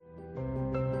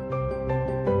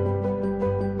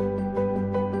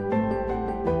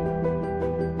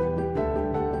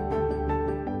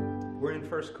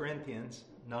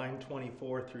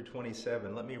9:24 through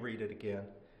 27. Let me read it again.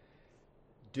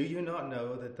 Do you not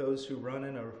know that those who run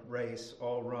in a race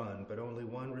all run, but only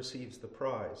one receives the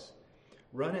prize?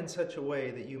 Run in such a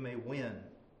way that you may win.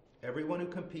 Everyone who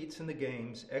competes in the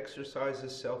games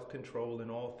exercises self-control in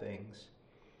all things.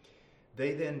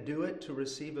 They then do it to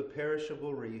receive a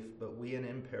perishable wreath, but we an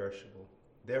imperishable.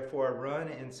 Therefore I run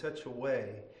in such a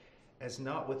way as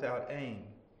not without aim.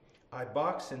 I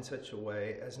box in such a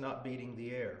way as not beating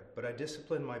the air, but I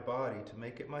discipline my body to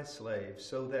make it my slave,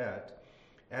 so that,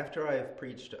 after I have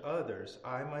preached to others,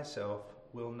 I myself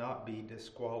will not be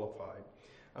disqualified.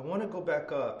 I want to go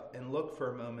back up and look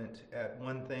for a moment at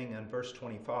one thing in verse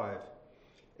 25.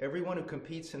 Everyone who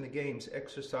competes in the games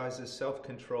exercises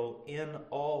self-control in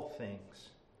all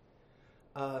things.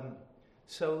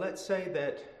 So let's say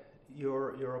that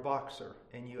you're a boxer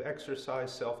and you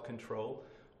exercise self-control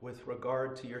with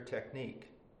regard to your technique,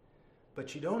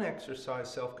 but you don't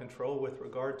exercise self-control with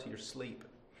regard to your sleep,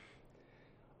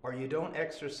 or you don't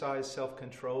exercise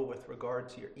self-control with regard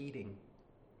to your eating.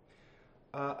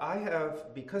 I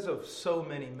have, because of so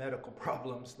many medical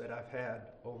problems that I've had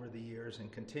over the years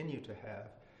and continue to have,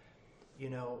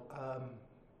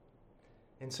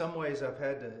 in some ways I've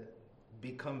had to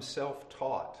become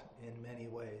self-taught in many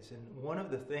ways. And one of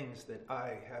the things that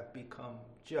I have become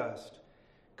just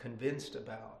convinced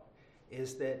about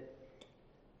is that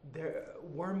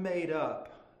we're made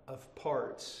up of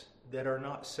parts that are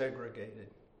not segregated.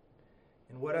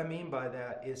 And what I mean by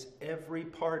that is every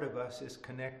part of us is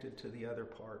connected to the other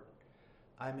part.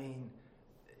 I mean,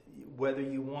 whether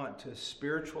you want to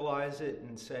spiritualize it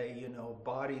and say,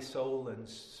 body, soul, and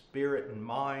spirit and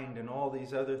mind and all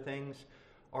these other things,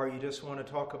 or you just want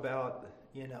to talk about,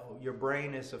 your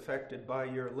brain is affected by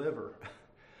your liver.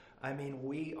 I mean,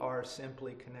 we are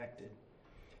simply connected.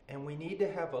 And we need to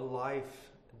have a life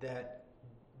that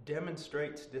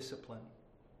demonstrates discipline.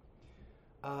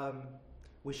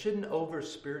 We shouldn't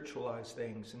over-spiritualize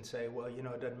things and say, well,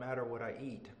 it doesn't matter what I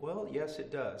eat. Well, yes,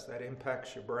 it does. That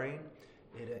impacts your brain.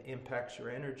 It impacts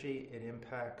your energy. It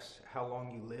impacts how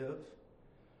long you live.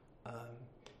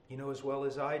 As well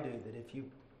as I do, that if you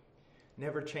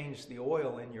never change the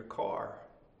oil in your car,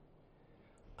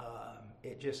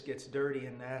 it just gets dirty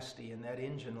and nasty, and that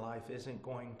engine life isn't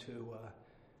going to,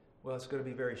 it's going to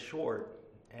be very short.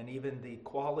 And even the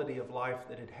quality of life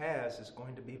that it has is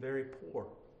going to be very poor.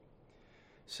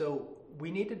 So we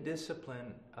need to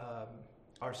discipline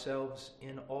ourselves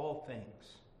in all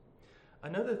things.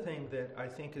 Another thing that I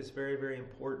think is very, very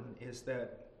important is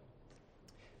that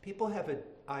people have an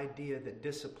idea that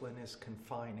discipline is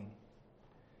confining,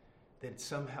 that it's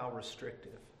somehow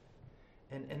restrictive.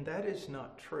 And that is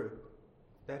not true.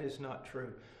 That is not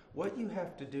true. What you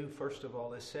have to do, first of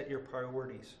all, is set your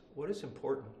priorities. What is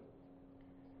important?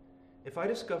 If I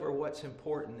discover what's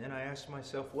important and I ask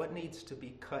myself, what needs to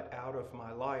be cut out of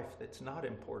my life that's not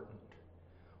important?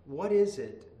 What is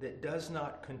it that does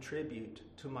not contribute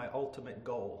to my ultimate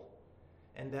goal?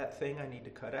 And that thing I need to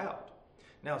cut out.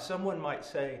 Now, someone might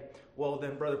say, well,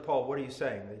 then, Brother Paul, what are you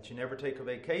saying? That you never take a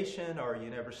vacation, or you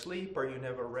never sleep, or you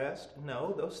never rest?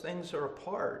 No, those things are a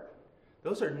part.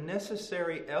 Those are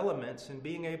necessary elements in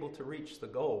being able to reach the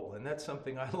goal. And that's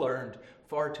something I learned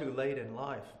far too late in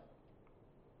life.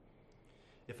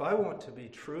 If I want to be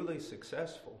truly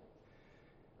successful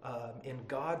in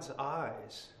God's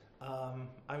eyes,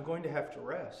 I'm going to have to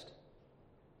rest.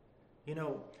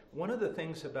 One of the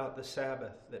things about the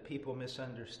Sabbath that people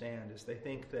misunderstand is they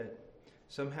think that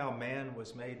somehow man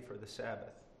was made for the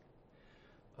Sabbath.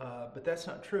 But that's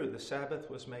not true. The Sabbath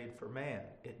was made for man.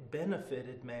 It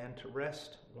benefited man to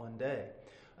rest one day.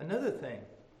 Another thing,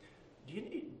 do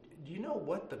you know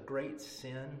what the great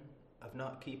sin of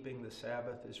not keeping the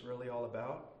Sabbath is really all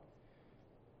about?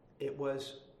 It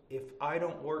was, if I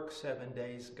don't work 7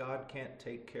 days, God can't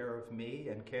take care of me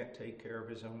and can't take care of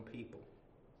his own people.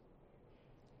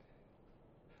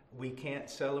 We can't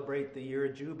celebrate the year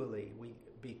of Jubilee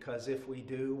because if we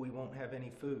do, we won't have any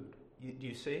food. Do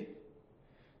you see?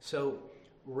 So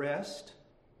rest,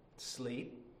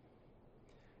 sleep,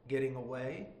 getting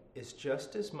away is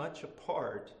just as much a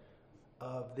part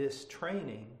of this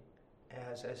training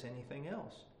as anything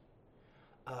else.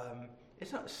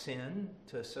 It's not sin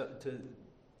to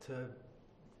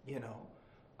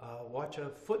watch a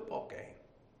football game.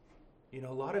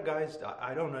 A lot of guys,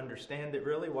 I don't understand it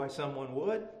really why someone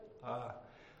would.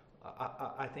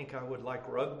 I think I would like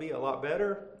rugby a lot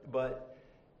better, but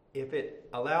if it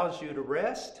allows you to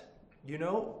rest,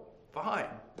 fine.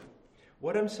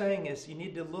 What I'm saying is you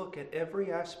need to look at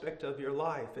every aspect of your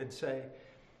life and say,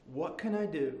 what can I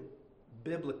do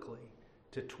biblically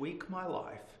to tweak my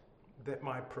life that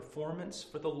my performance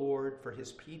for the Lord, for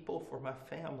His people, for my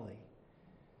family,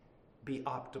 be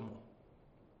optimal.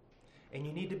 And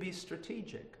you need to be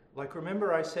strategic. Like,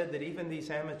 remember I said that even these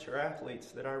amateur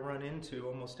athletes that I run into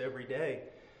almost every day,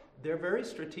 they're very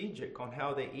strategic on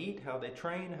how they eat, how they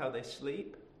train, how they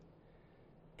sleep.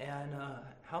 And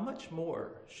how much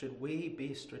more should we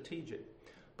be strategic?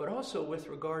 But also with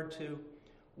regard to,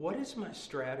 what is my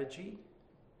strategy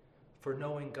for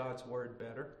knowing God's Word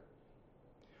better?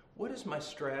 What is my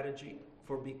strategy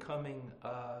for becoming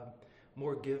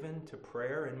more given to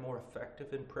prayer and more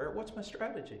effective in prayer? What's my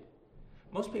strategy?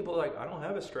 Most people are like, I don't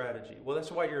have a strategy. Well,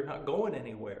 that's why you're not going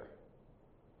anywhere.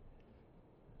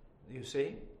 You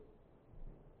see?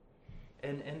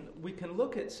 And we can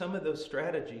look at some of those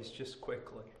strategies just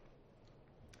quickly.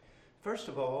 First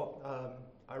of all,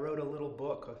 I wrote a little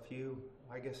book 2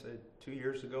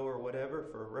 years ago or whatever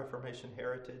for Reformation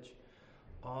Heritage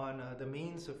on the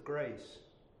means of grace.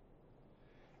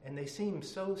 And they seem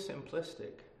so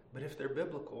simplistic, but if they're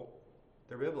biblical,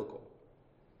 they're biblical.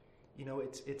 You know,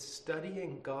 it's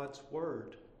studying God's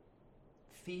Word,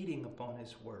 feeding upon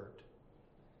His Word.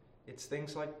 It's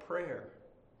things like prayer.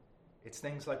 It's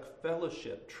things like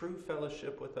fellowship, true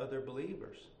fellowship with other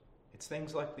believers. It's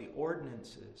things like the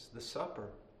ordinances, the supper.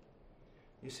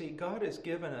 You see, God has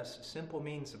given us simple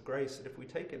means of grace that if we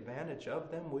take advantage of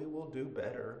them, we will do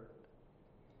better.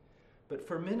 But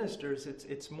for ministers,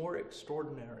 it's more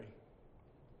extraordinary.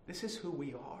 This is who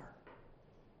we are.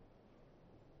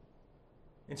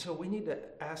 And so we need to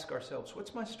ask ourselves,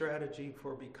 what's my strategy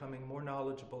for becoming more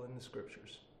knowledgeable in the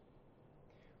Scriptures?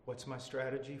 What's my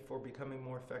strategy for becoming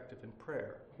more effective in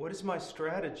prayer? What is my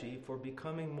strategy for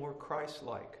becoming more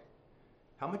Christ-like?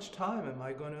 How much time am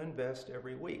I going to invest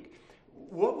every week?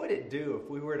 What would it do if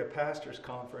we were at a pastor's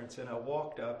conference and I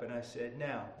walked up and I said,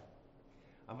 now,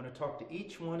 I'm going to talk to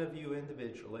each one of you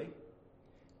individually.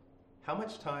 How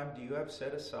much time do you have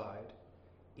set aside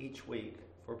each week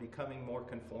for becoming more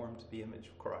conformed to the image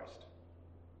of Christ?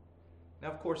 Now,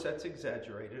 of course, that's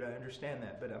exaggerated. I understand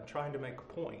that, but I'm trying to make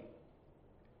a point.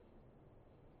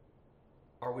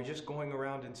 Are we just going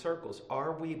around in circles?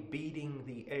 Are we beating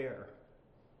the air?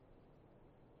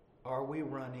 Are we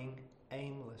running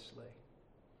aimlessly?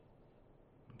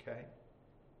 Okay?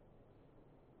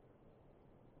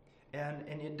 And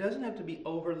it doesn't have to be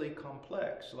overly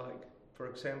complex, like, for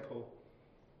example,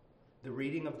 the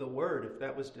reading of the Word, if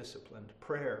that was disciplined,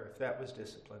 prayer, if that was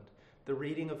disciplined, the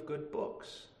reading of good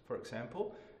books. For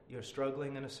example, you're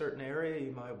struggling in a certain area,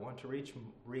 you might want to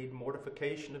read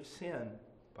Mortification of Sin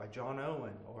by John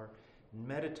Owen, or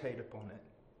meditate upon it.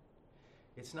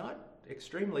 It's not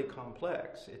extremely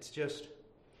complex. It's just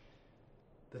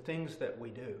the things that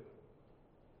we do,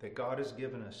 that God has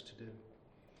given us to do.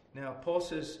 Now, Paul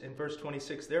says in verse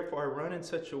 26, therefore I run in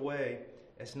such a way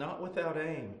as not without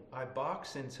aim. I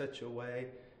box in such a way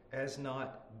as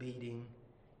not beating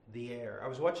the air. I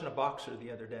was watching a boxer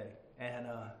the other day, and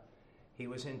he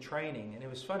was in training, and it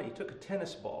was funny. He took a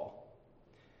tennis ball,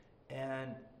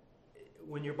 and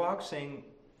when you're boxing,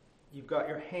 you've got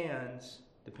your hands,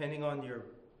 depending on your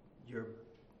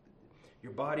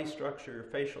body structure, your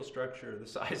facial structure, the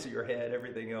size of your head,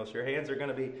 everything else. Your hands are going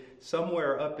to be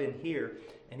somewhere up in here.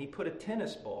 And he put a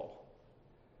tennis ball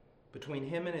between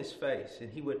him and his face.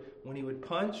 And when he would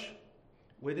punch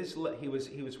with he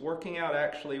was working out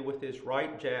actually with his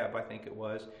right jab, I think it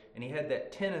was. And he had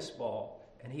that tennis ball,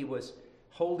 and he was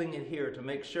holding it here to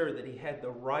make sure that he had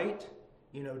the right,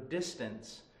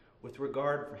 distance with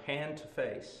regard for hand to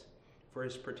face for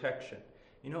his protection.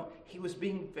 He was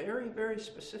being very, very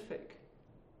specific.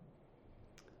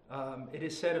 It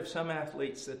is said of some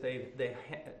athletes that they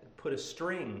put a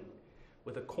string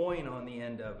with a coin on the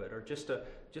end of it, or just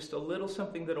a little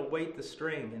something that'll weight the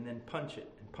string, and then punch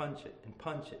it and punch it and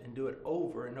punch it and do it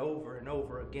over and over and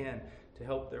over again to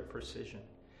help their precision.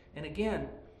 And again,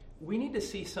 we need to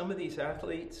see some of these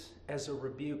athletes as a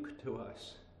rebuke to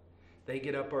us. They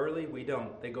get up early, we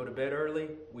don't. They go to bed early,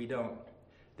 we don't.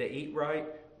 They eat right,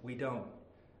 we don't.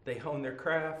 They hone their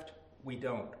craft, we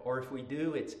don't. Or if we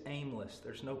do, it's aimless.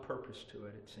 There's no purpose to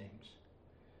it, it seems.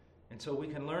 And so we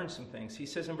can learn some things. He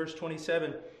says in verse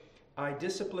 27, I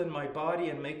discipline my body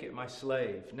and make it my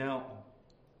slave. Now,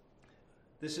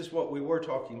 this is what we were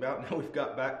talking about. Now we've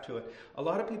got back to it. A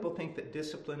lot of people think that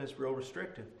discipline is real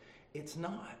restrictive. It's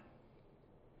not.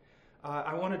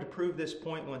 I wanted to prove this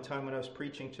point one time when I was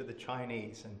preaching to the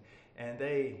Chinese, and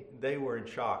they were in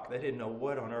shock. They didn't know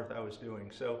what on earth I was doing.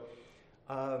 So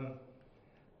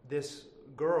this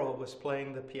girl was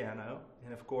playing the piano,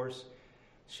 and of course,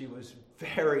 she was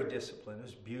very disciplined. It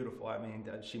was beautiful. I mean,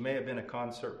 she may have been a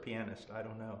concert pianist. I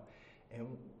don't know.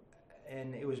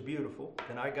 and it was beautiful.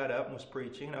 Then I got up and was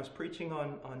preaching, and I was preaching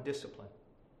on discipline.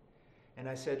 And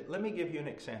I said, let me give you an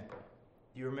example.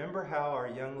 Do you remember how our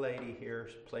young lady here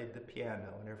played the piano?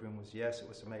 And everyone was, yes, it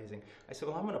was amazing. I said,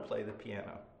 well, I'm going to play the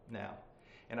piano now.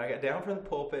 And I got down from the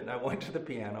pulpit and I went to the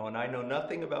piano, and I know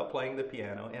nothing about playing the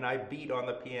piano, and I beat on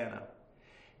the piano.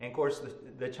 And of course,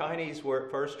 the Chinese were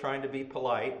at first trying to be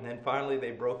polite, and then finally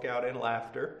they broke out in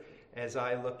laughter as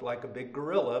I looked like a big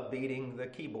gorilla beating the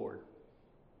keyboard.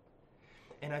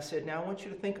 And I said, now I want you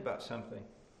to think about something.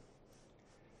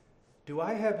 Do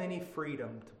I have any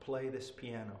freedom to play this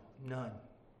piano? None.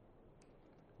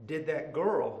 Did that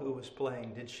girl who was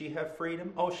playing, did she have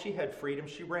freedom? Oh, she had freedom.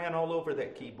 She ran all over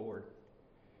that keyboard.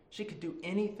 She could do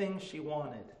anything she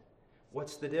wanted.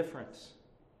 What's the difference?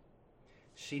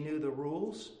 She knew the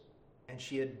rules, and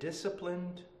she had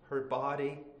disciplined her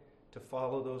body to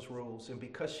follow those rules. And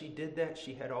because she did that,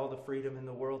 she had all the freedom in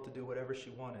the world to do whatever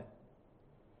she wanted.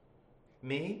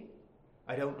 Me,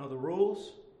 I don't know the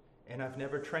rules, and I've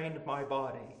never trained my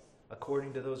body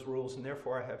according to those rules, and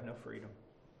therefore I have no freedom.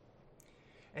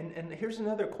 And here's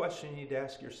another question you need to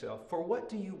ask yourself. For what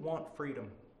do you want freedom?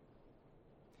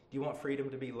 Do you want freedom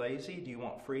to be lazy? Do you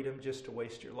want freedom just to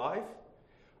waste your life?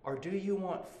 Or do you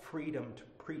want freedom to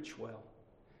preach well?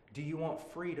 Do you want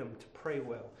freedom to pray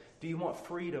well? Do you want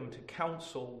freedom to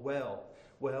counsel well?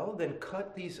 Well, then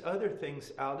cut these other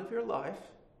things out of your life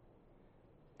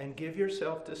and give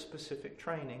yourself to specific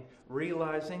training,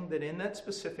 realizing that in that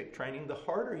specific training, the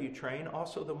harder you train,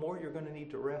 also the more you're going to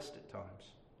need to rest at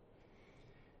times.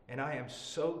 And I am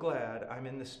so glad I'm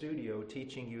in the studio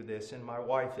teaching you this, and my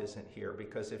wife isn't here,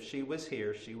 because if she was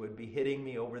here, she would be hitting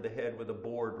me over the head with a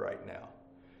board right now.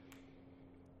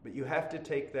 But you have to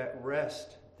take that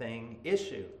rest thing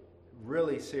issue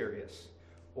really serious,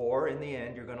 or in the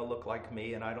end, you're going to look like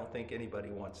me, and I don't think anybody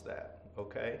wants that,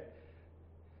 okay?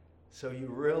 So you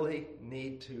really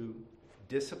need to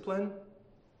discipline,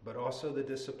 but also the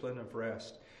discipline of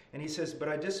rest. And he says, but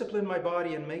I discipline my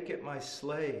body and make it my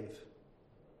slave.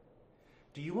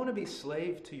 Do you want to be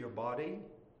slave to your body,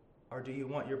 or do you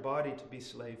want your body to be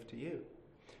slave to you?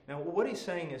 Now, what he's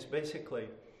saying is basically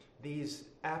these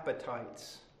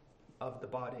appetites of the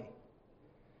body.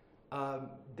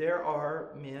 There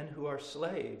are men who are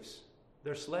slaves.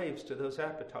 They're slaves to those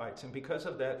appetites, and because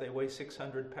of that, they weigh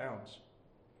 600 pounds.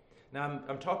 Now,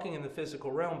 I'm talking in the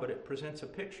physical realm, but it presents a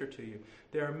picture to you.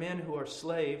 There are men who are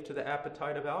slave to the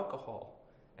appetite of alcohol,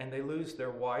 and they lose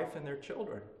their wife and their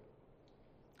children.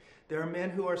 There are men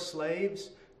who are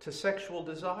slaves to sexual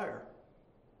desire.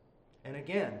 And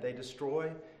again, they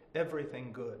destroy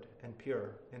everything good and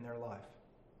pure in their life.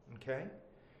 Okay?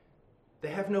 They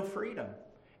have no freedom.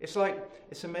 It's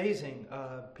amazing.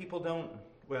 People don't,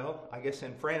 well, I guess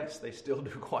in France they still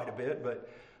do quite a bit, but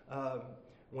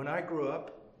when I grew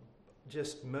up,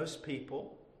 just most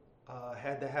people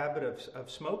had the habit of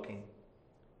smoking.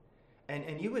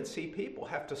 And you would see people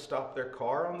have to stop their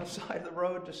car on the side of the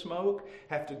road to smoke,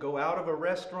 have to go out of a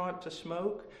restaurant to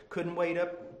smoke, couldn't wait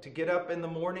up to get up in the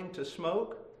morning to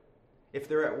smoke. If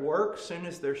they're at work, as soon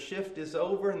as their shift is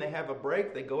over and they have a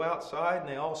break, they go outside and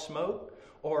they all smoke.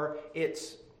 Or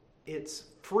it's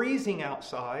freezing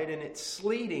outside and it's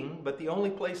sleeting, but the only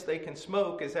place they can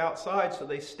smoke is outside, so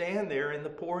they stand there in the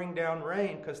pouring down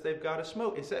rain because they've got to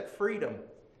smoke. Is that freedom?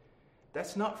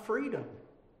 That's not freedom.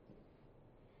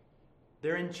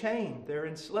 They're enchained, they're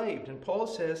enslaved. And Paul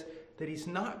says that he's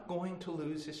not going to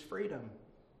lose his freedom.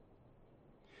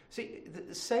 See,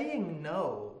 saying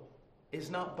no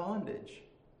is not bondage.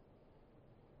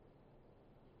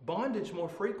 Bondage more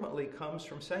frequently comes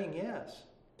from saying yes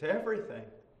to everything.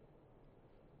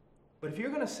 But if you're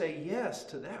going to say yes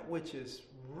to that which is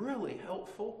really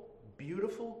helpful,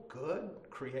 beautiful, good,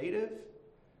 creative,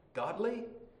 godly,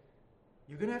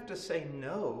 you're going to have to say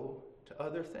no to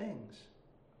other things.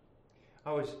 I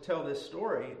always tell this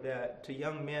story that to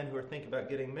young men who are thinking about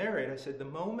getting married. I said, the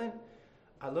moment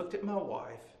I looked at my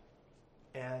wife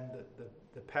and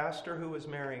the pastor who was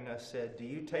marrying us said, do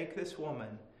you take this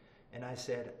woman? And I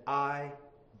said, I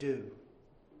do.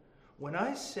 When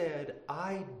I said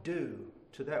I do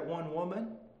to that one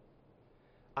woman,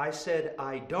 I said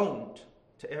I don't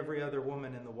to every other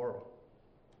woman in the world.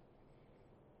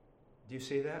 Do you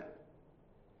see that?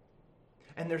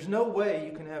 And there's no way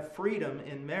you can have freedom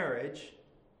in marriage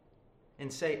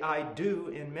and say I do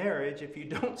in marriage if you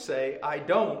don't say I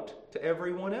don't to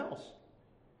everyone else.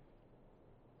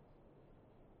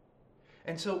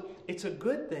 And so it's a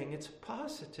good thing, it's a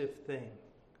positive thing.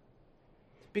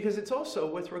 Because it's also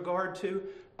with regard to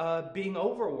being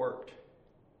overworked.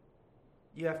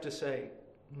 You have to say,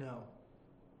 no,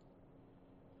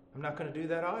 I'm not going to do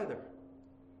that either.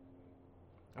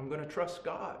 I'm going to trust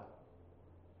God.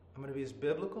 I'm going to be as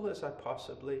biblical as I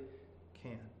possibly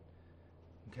can.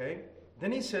 Okay?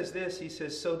 Then he says this, he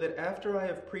says, so that after I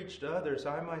have preached to others,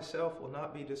 I myself will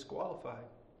not be disqualified.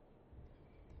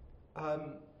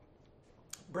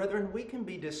 Brethren, we can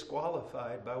be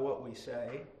disqualified by what we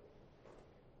say.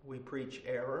 We preach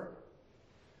error.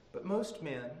 But most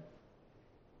men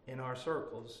in our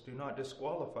circles do not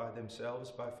disqualify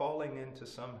themselves by falling into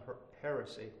some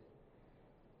heresy.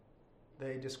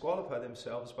 They disqualify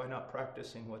themselves by not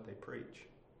practicing what they preach.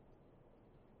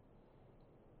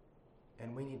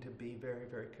 And we need to be very,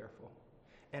 very careful.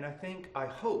 And I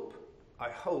hope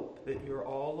that you're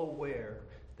all aware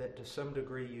that to some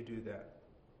degree you do that.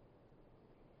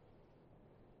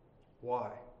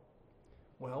 Why?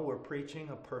 Well, we're preaching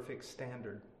a perfect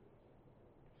standard.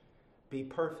 Be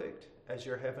perfect as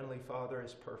your heavenly Father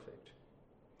is perfect.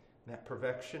 That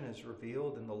perfection is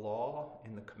revealed in the law,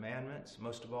 in the commandments,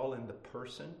 most of all in the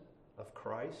person of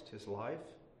Christ, his life.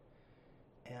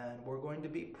 And we're going to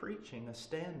be preaching a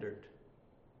standard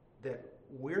that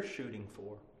we're shooting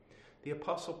for. The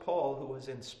Apostle Paul, who was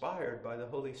inspired by the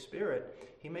Holy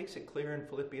Spirit, he makes it clear in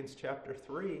Philippians chapter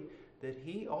 3 that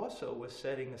he also was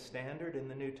setting a standard in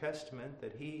the New Testament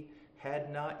that he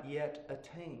had not yet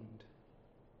attained.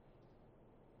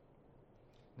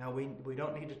 Now, we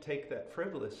don't need to take that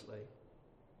frivolously.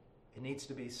 It needs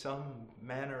to be some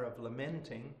manner of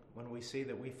lamenting when we see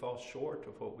that we fall short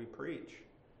of what we preach.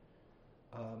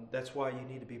 That's why you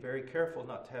need to be very careful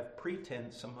not to have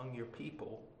pretense among your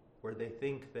people where they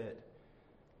think that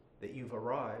you've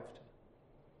arrived.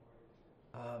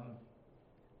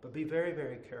 But be very,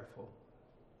 very careful.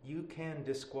 You can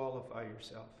disqualify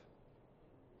yourself.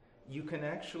 You can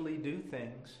actually do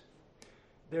things.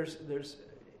 There's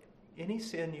any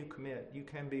sin you commit, you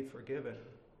can be forgiven,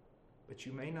 but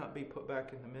you may not be put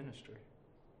back in the ministry.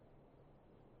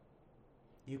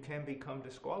 You can become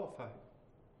disqualified.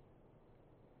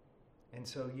 And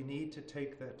so you need to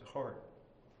take that to heart.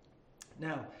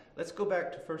 Now, let's go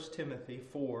back to 1 Timothy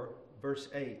 4, verse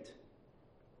 8.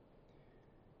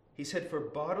 He said, for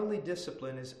bodily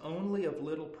discipline is only of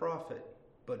little profit,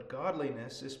 but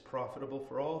godliness is profitable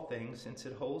for all things, since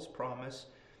it holds promise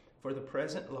for the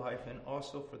present life and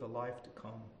also for the life to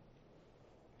come.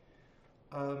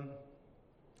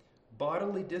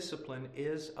 Bodily discipline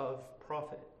is of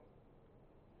profit.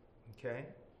 Okay?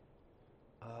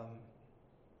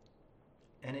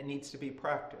 And it needs to be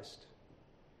practiced.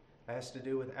 It has to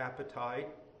do with appetite.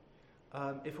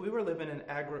 If we were living in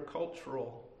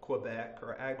agricultural Quebec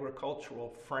or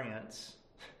agricultural France,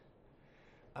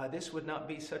 this would not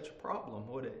be such a problem,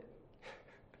 would it?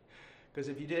 Because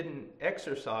if you didn't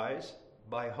exercise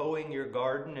by hoeing your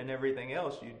garden and everything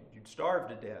else, you'd starve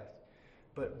to death.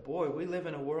 But boy, we live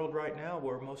in a world right now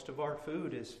where most of our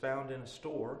food is found in a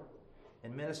store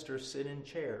and ministers sit in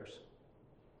chairs.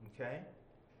 Okay?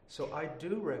 So I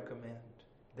do recommend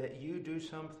that you do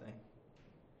something.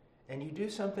 And you do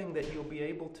something that you'll be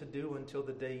able to do until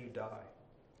the day you die.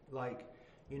 Like,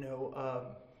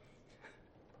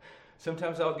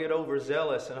 sometimes I'll get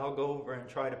overzealous and I'll go over and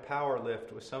try to power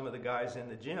lift with some of the guys in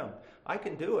the gym. I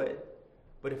can do it,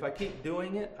 but if I keep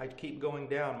doing it, I keep going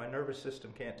down. My nervous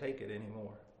system can't take it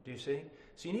anymore. Do you see?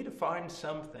 So you need to find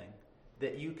something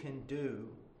that you can do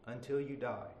until you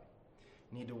die.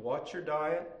 You need to watch your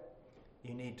diet.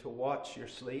 You need to watch your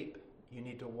sleep. You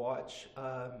need to watch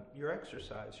your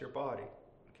exercise, your body.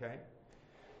 Okay?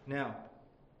 Now,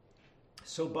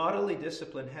 so bodily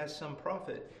discipline has some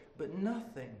profit, but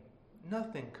nothing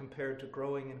compared to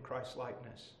growing in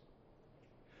Christ-likeness.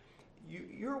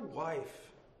 Your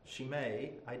wife, she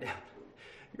may, I doubt,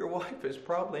 your wife is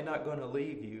probably not going to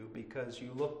leave you because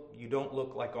you don't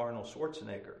look like Arnold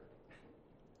Schwarzenegger.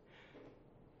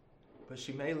 But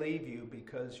she may leave you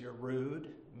because you're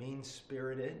rude,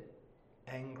 mean-spirited,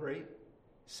 angry,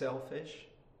 selfish.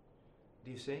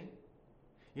 Do you see?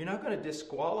 You're not going to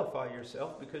disqualify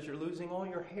yourself because you're losing all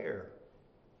your hair.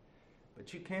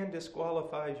 But you can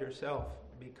disqualify yourself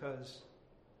because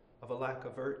of a lack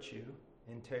of virtue,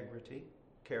 integrity,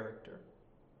 character.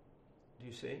 Do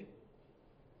you see?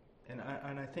 And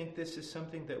I think this is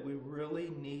something that we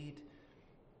really need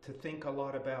to think a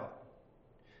lot about.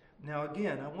 Now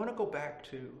again, I want to go back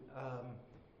to,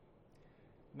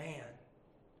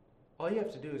 all you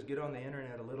have to do is get on the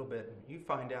internet a little bit and you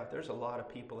find out there's a lot of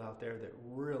people out there that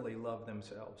really love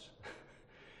themselves.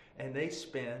 And they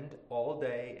spend all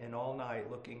day and all night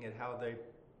looking at how they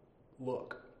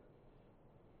look.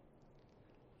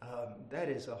 That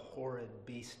is a horrid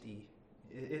beastie.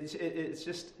 It's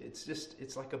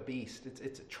like a beast.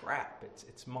 It's a trap.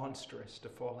 It's monstrous to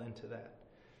fall into that.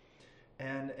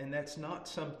 And that's not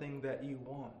something that you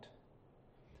want.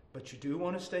 But you do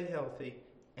want to stay healthy.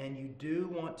 and you do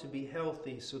want to be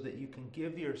healthy so that you can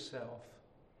give yourself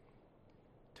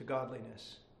to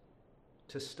godliness,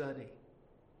 to study,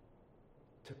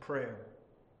 to prayer,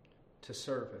 to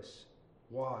service.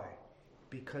 Why?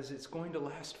 Because it's going to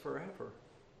last forever.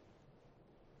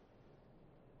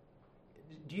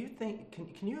 Do you think,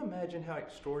 can you imagine how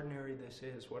extraordinary this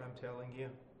is, what I'm telling you?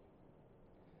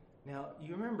 Now,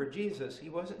 you remember Jesus, he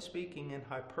wasn't speaking in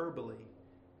hyperbole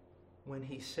when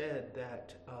he said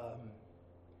that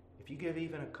if you give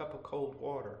even a cup of cold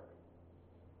water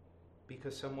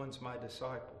because someone's my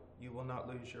disciple, you will not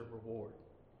lose your reward.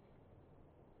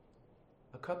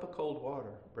 A cup of cold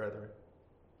water, brethren.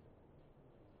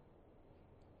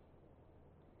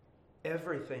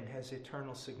 Everything has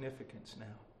eternal significance now.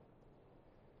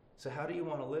 So how do you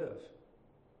want to live?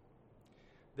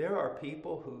 There are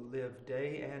people who live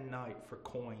day and night for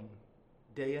coin,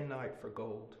 day and night for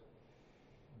gold,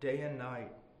 day and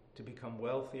night to become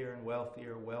wealthier and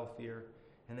wealthier,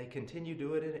 and they continue to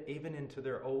do it even into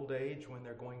their old age when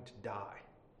they're going to die,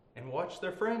 and watch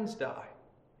their friends die,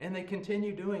 and they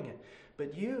continue doing it.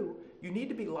 But you need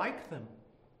to be like them.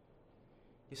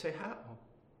 You say, how?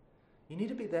 You need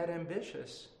to be that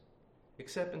ambitious,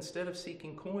 except instead of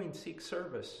seeking coin, seek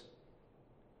service.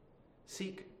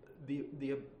 Seek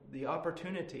the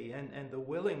opportunity and the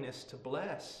willingness to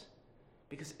bless.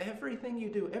 Because everything you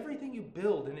do, everything you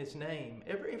build in His name,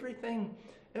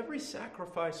 every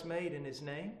sacrifice made in His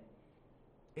name,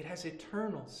 it has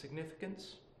eternal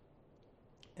significance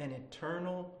and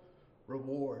eternal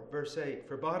reward. Verse 8,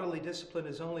 for bodily discipline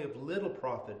is only of little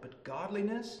profit, but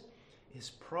godliness is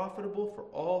profitable for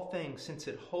all things, since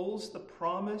it holds the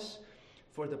promise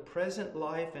for the present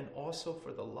life and also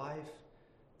for the life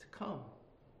to come.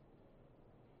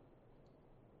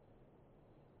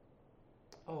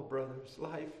 Oh, brothers,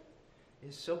 life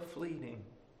is so fleeting.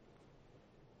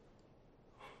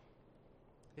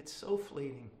 It's so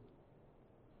fleeting.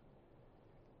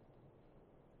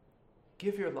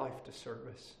 Give your life to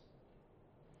service.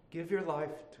 Give your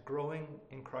life to growing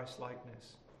in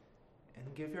Christ-likeness.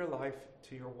 And give your life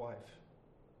to your wife.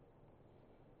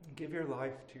 Give your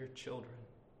life to your children.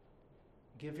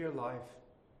 Give your life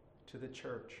to the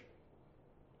church.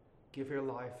 Give your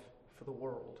life for the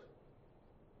world.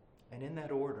 And in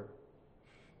that order,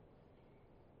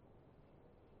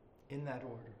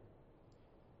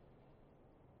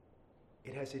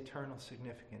 it has eternal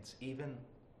significance. Even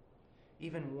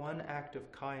one act of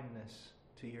kindness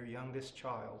to your youngest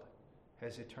child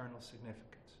has eternal significance.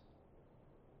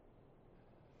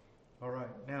 All right,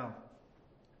 now,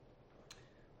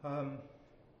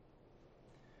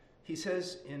 he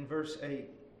says in verse 8,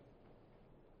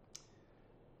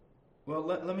 well,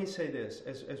 let me say this.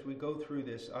 As we go through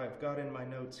this, I've got in my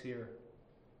notes here,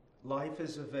 life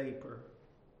is a vapor.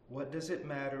 What does it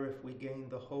matter if we gain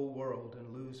the whole world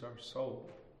and lose our soul?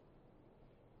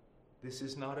 This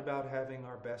is not about having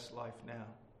our best life now.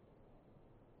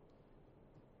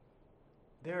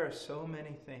 There are so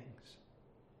many things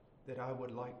that I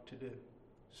would like to do,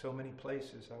 so many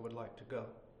places I would like to go.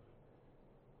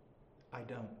 I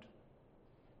don't,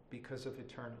 because of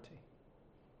eternity.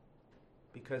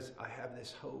 Because I have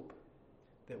this hope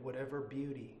that whatever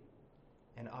beauty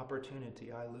and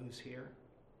opportunity I lose here,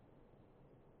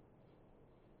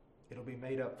 it'll be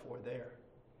made up for there.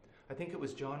 I think it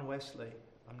was John Wesley.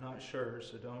 I'm not sure,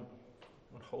 so don't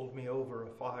hold me over a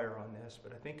fire on this,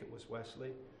 but I think it was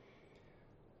Wesley.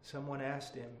 Someone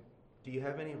asked him, do you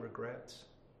have any regrets?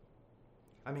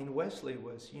 I mean, Wesley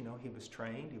was, he was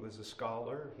trained, he was a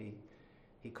scholar,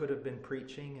 he could have been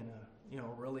preaching in a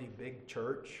really big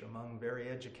church among very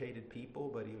educated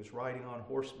people, but he was riding on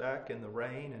horseback in the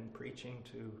rain and preaching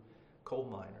to coal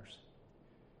miners.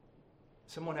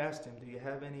 Someone asked him, do you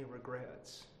have any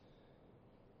regrets?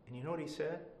 And you know what he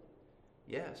said?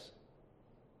 Yes.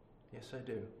 Yes, I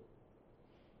do.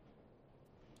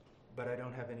 But I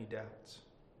don't have any doubts.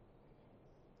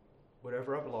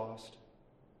 Whatever I've lost,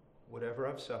 whatever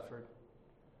I've suffered,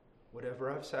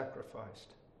 whatever I've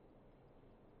sacrificed,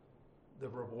 the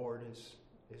reward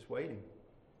is waiting.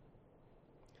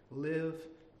 Live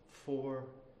for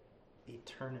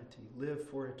eternity. Live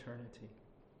for eternity.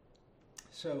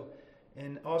 So,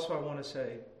 and also I want to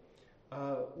say,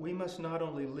 we must not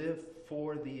only live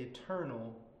for the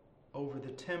eternal over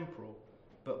the temporal,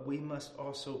 but we must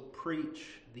also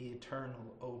preach the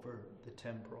eternal over the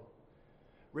temporal.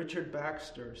 Richard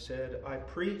Baxter said, I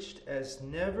preached as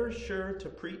never sure to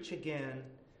preach again,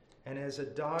 and as a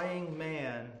dying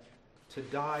man to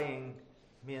dying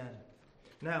men.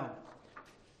 Now,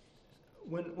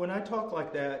 when I talk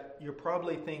like that, you're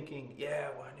probably thinking, yeah,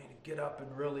 well, I need to get up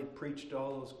and really preach to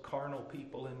all those carnal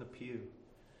people in the pew.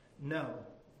 No.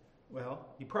 Well,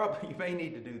 you may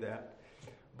need to do that.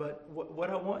 But what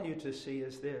I want you to see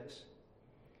is this.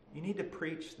 You need to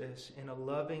preach this in a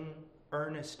loving,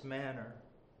 earnest manner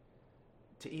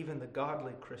to even the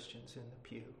godly Christians in the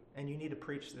pew. And you need to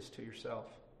preach this to yourself.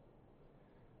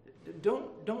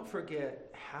 Don't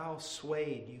forget how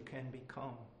swayed you can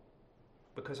become.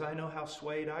 Because I know how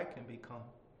swayed I can become.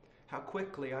 How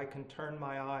quickly I can turn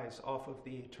my eyes off of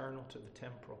the eternal to the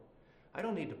temporal. I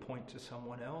don't need to point to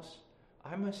someone else.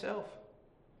 I myself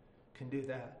can do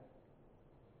that.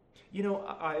 You know,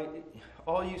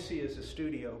 all you see is a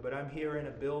studio, but I'm here in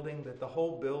a building that the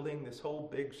whole building, this whole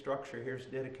big structure here is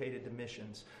dedicated to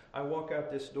missions. I walk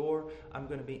out this door, I'm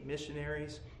going to meet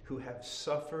missionaries who have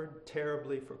suffered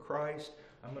terribly for Christ.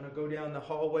 I'm going to go down the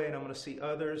hallway and I'm going to see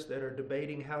others that are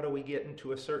debating how do we get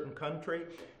into a certain country.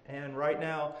 And right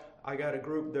now,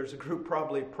 there's a group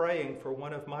probably praying for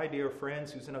one of my dear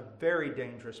friends who's in a very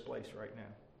dangerous place right now.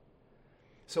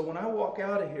 So when I walk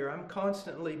out of here, I'm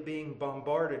constantly being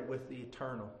bombarded with the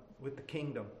eternal, with the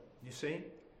kingdom, you see?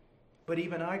 But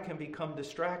even I can become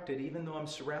distracted even though I'm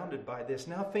surrounded by this.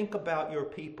 Now think about your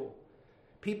people.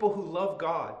 People who love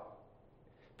God.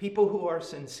 People who are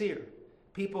sincere.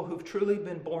 People who've truly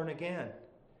been born again.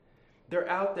 They're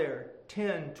out there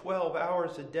 10, 12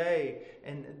 hours a day,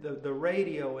 and the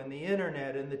radio and the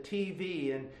internet and the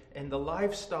TV and the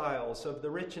lifestyles of the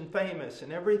rich and famous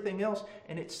and everything else.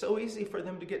 And it's so easy for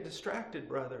them to get distracted,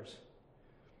 brothers.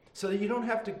 So that you don't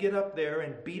have to get up there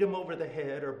and beat them over the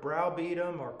head or browbeat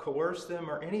them or coerce them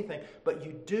or anything. But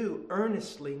you do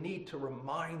earnestly need to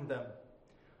remind them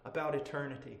about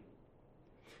eternity.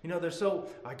 You know, they're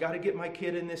I got to get my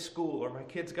kid in this school, or my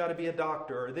kid's got to be a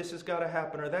doctor, or this has got to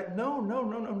happen, or that.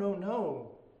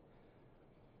 No.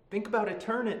 Think about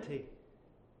eternity.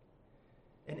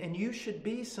 And you should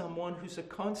be someone who's a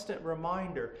constant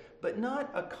reminder, but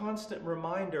not a constant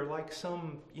reminder like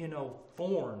some,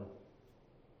 thorn,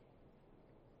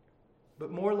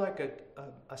 but more like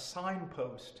a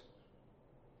signpost.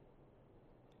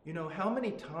 You know, how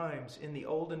many times in the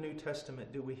Old and New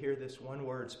Testament do we hear this one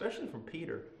word, especially from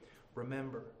Peter?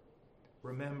 Remember,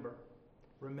 remember,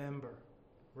 remember,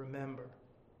 remember.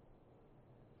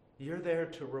 You're there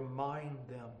to remind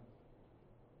them,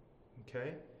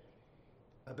 okay,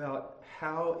 about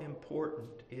how important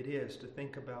it is to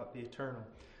think about the eternal.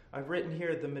 I've written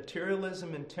here, the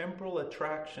materialism and temporal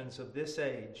attractions of this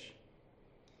age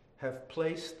have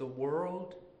placed the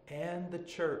world and the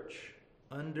church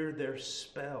under their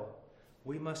spell.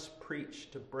 We must preach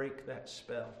to break that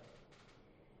spell.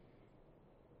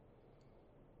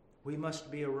 We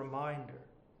must be a reminder.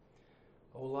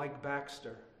 Oh, like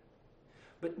Baxter.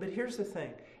 But here's the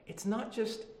thing. It's not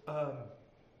just, I'm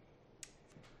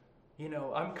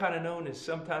kind of known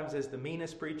sometimes as the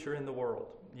meanest preacher in the world,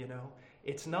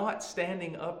 It's not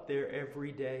standing up there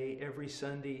every day, every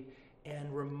Sunday,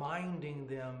 and reminding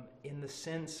them in the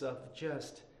sense of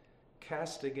just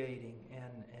castigating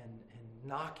and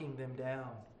knocking them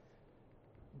down,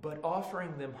 but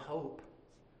offering them hope.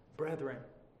 Brethren,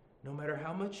 no matter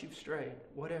how much you've strayed,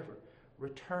 whatever,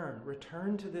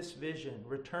 return to this vision,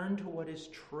 return to what is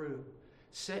true.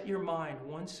 Set your mind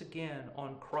once again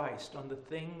on Christ, on the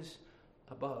things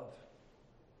above.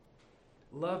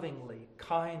 Lovingly,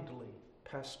 kindly,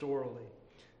 pastorally.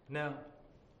 Now,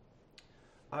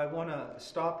 I want to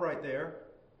stop right there,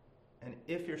 and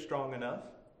if you're strong enough,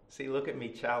 see, look at me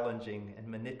challenging and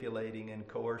manipulating and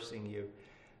coercing you.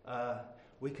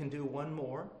 We can do one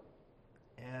more,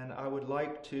 and I would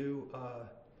like to,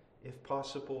 if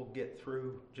possible, get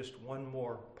through just one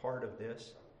more part of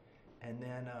this, and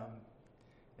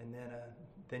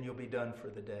then you'll be done for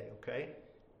the day, okay?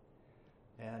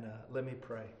 And let me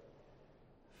pray.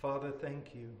 Father,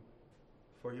 thank you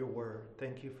for your word.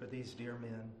 Thank you for these dear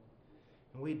men.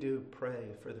 And we do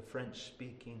pray for the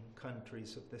French-speaking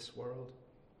countries of this world.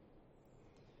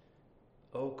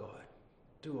 Oh God,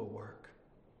 do a work.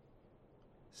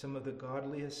 Some of the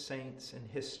godliest saints in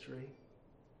history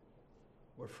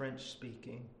were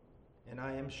French-speaking, and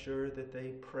I am sure that they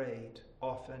prayed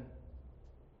often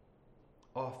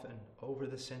over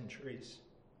the centuries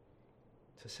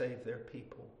to save their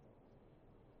people.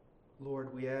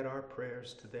 Lord, we add our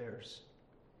prayers to theirs.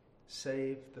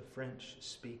 Save the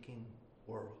French-speaking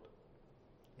world.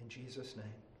 In Jesus' name,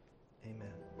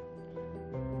 amen.